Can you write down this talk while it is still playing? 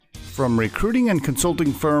From recruiting and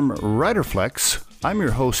consulting firm Riderflex, I'm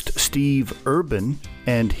your host, Steve Urban,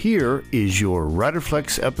 and here is your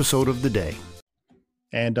Riderflex episode of the day.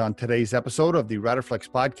 And on today's episode of the Riderflex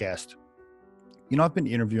podcast, I've been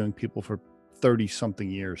interviewing people for 30-something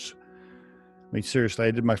years. I mean, seriously,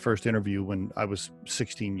 I did my first interview when I was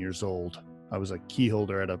 16 years old. I was a key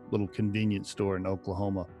holder at a little convenience store in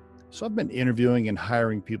Oklahoma. So I've been interviewing and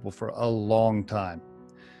hiring people for a long time.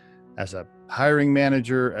 As a hiring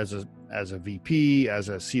manager, as a VP, as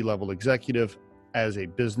a C-level executive, as a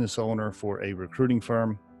business owner for a recruiting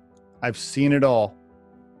firm, I've seen it all,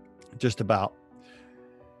 just about.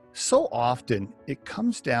 So often it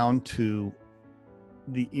comes down to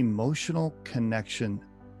the emotional connection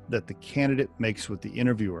that the candidate makes with the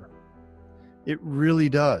interviewer. It really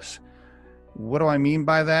does. What do I mean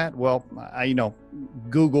by that? Well,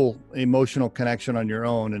 Google emotional connection on your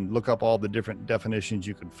own and look up all the different definitions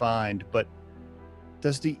you can find. But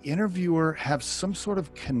does the interviewer have some sort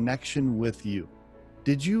of connection with you?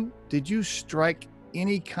 Did you strike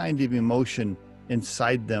any kind of emotion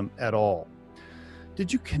inside them at all?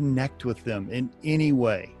 Did you connect with them in any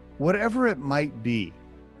way? Whatever it might be.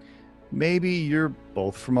 Maybe you're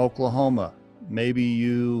both from Oklahoma. Maybe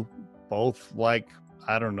you both like,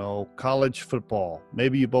 college football.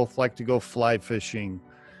 Maybe you both like to go fly fishing.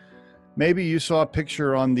 Maybe you saw a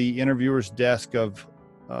picture on the interviewer's desk of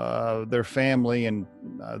their family, and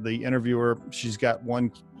the interviewer, she's got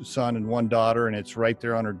one son and one daughter, and it's right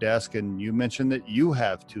there on her desk, and you mentioned that you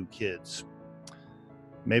have 2 kids.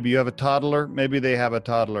 Maybe you have a toddler. Maybe they have a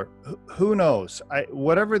toddler. Who knows?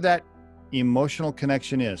 Whatever that emotional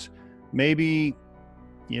connection is, maybe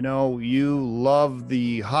you love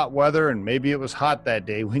the hot weather, and maybe it was hot that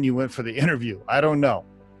day when you went for the interview. I don't know.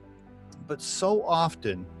 But so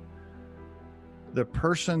often, the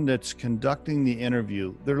person that's conducting the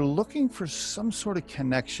interview, they're looking for some sort of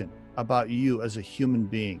connection about you as a human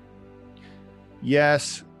being.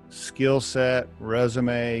 Yes, skill set,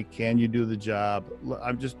 resume, can you do the job?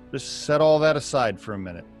 I'm just set all that aside for a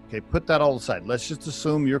minute. Okay, put that all aside. Let's just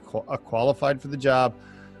assume you're qualified for the job.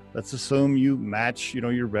 Let's assume you match,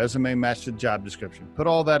 your resume matched the job description. Put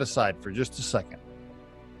all that aside for just a second.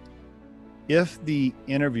 If the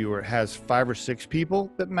interviewer has 5 or 6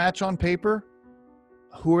 people that match on paper,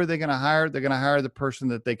 who are they going to hire? They're going to hire the person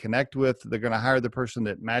that they connect with. They're going to hire the person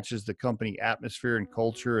that matches the company atmosphere and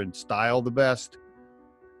culture and style the best.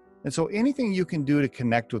 And so anything you can do to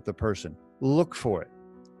connect with the person, look for it.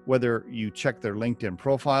 Whether you check their LinkedIn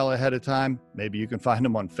profile ahead of time, maybe you can find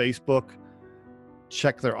them on Facebook.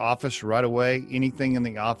 Check their office right away. Anything in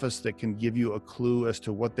the office that can give you a clue as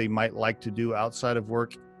to what they might like to do outside of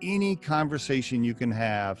work. Any conversation you can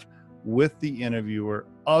have with the interviewer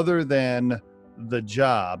other than the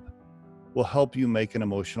job will help you make an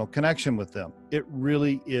emotional connection with them. It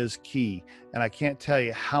really is key. And I can't tell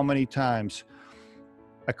you how many times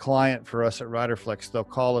a client for us at Riderflex, they'll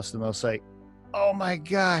call us and they'll say, "Oh my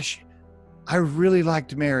gosh, I really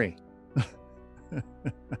liked Mary."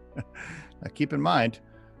 Now, keep in mind,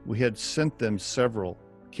 we had sent them several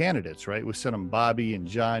candidates, right? We sent them Bobby and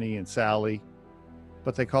Johnny and Sally,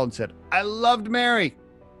 but they called and said, "I loved Mary."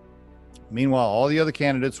 Meanwhile, all the other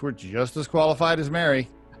candidates were just as qualified as Mary.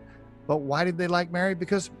 But why did they like Mary?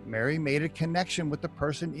 Because Mary made a connection with the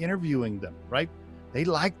person interviewing them, right? They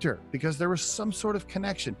liked her because there was some sort of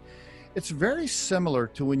connection. It's very similar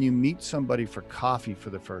to when you meet somebody for coffee for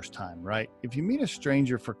the first time, right? If you meet a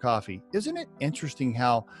stranger for coffee, isn't it interesting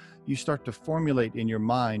how you start to formulate in your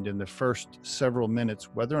mind in the first several minutes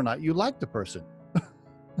whether or not you like the person?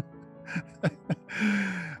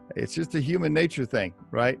 It's just a human nature thing,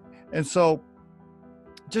 right? And so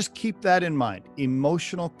just keep that in mind.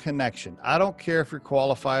 Emotional connection. I don't care if you're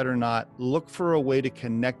qualified or not. Look for a way to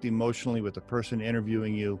connect emotionally with the person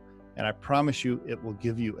interviewing you. And I promise you, it will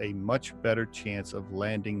give you a much better chance of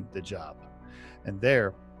landing the job. And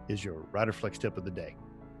there is your Riderflex tip of the day.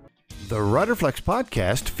 The Riderflex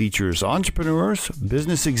podcast features entrepreneurs,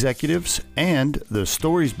 business executives, and the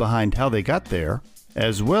stories behind how they got there,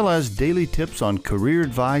 as well as daily tips on career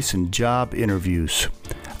advice and job interviews.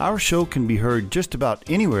 Our show can be heard just about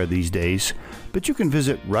anywhere these days, but you can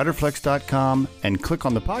visit riderflex.com and click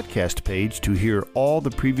on the podcast page to hear all the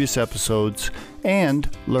previous episodes and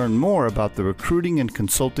learn more about the recruiting and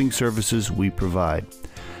consulting services we provide.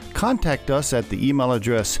 Contact us at the email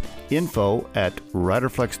address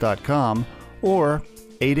info@riderflex.com or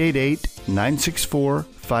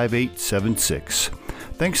 888-964-5876.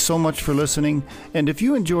 Thanks so much for listening, and if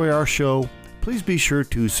you enjoy our show, please be sure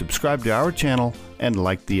to subscribe to our channel and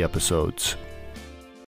like the episodes.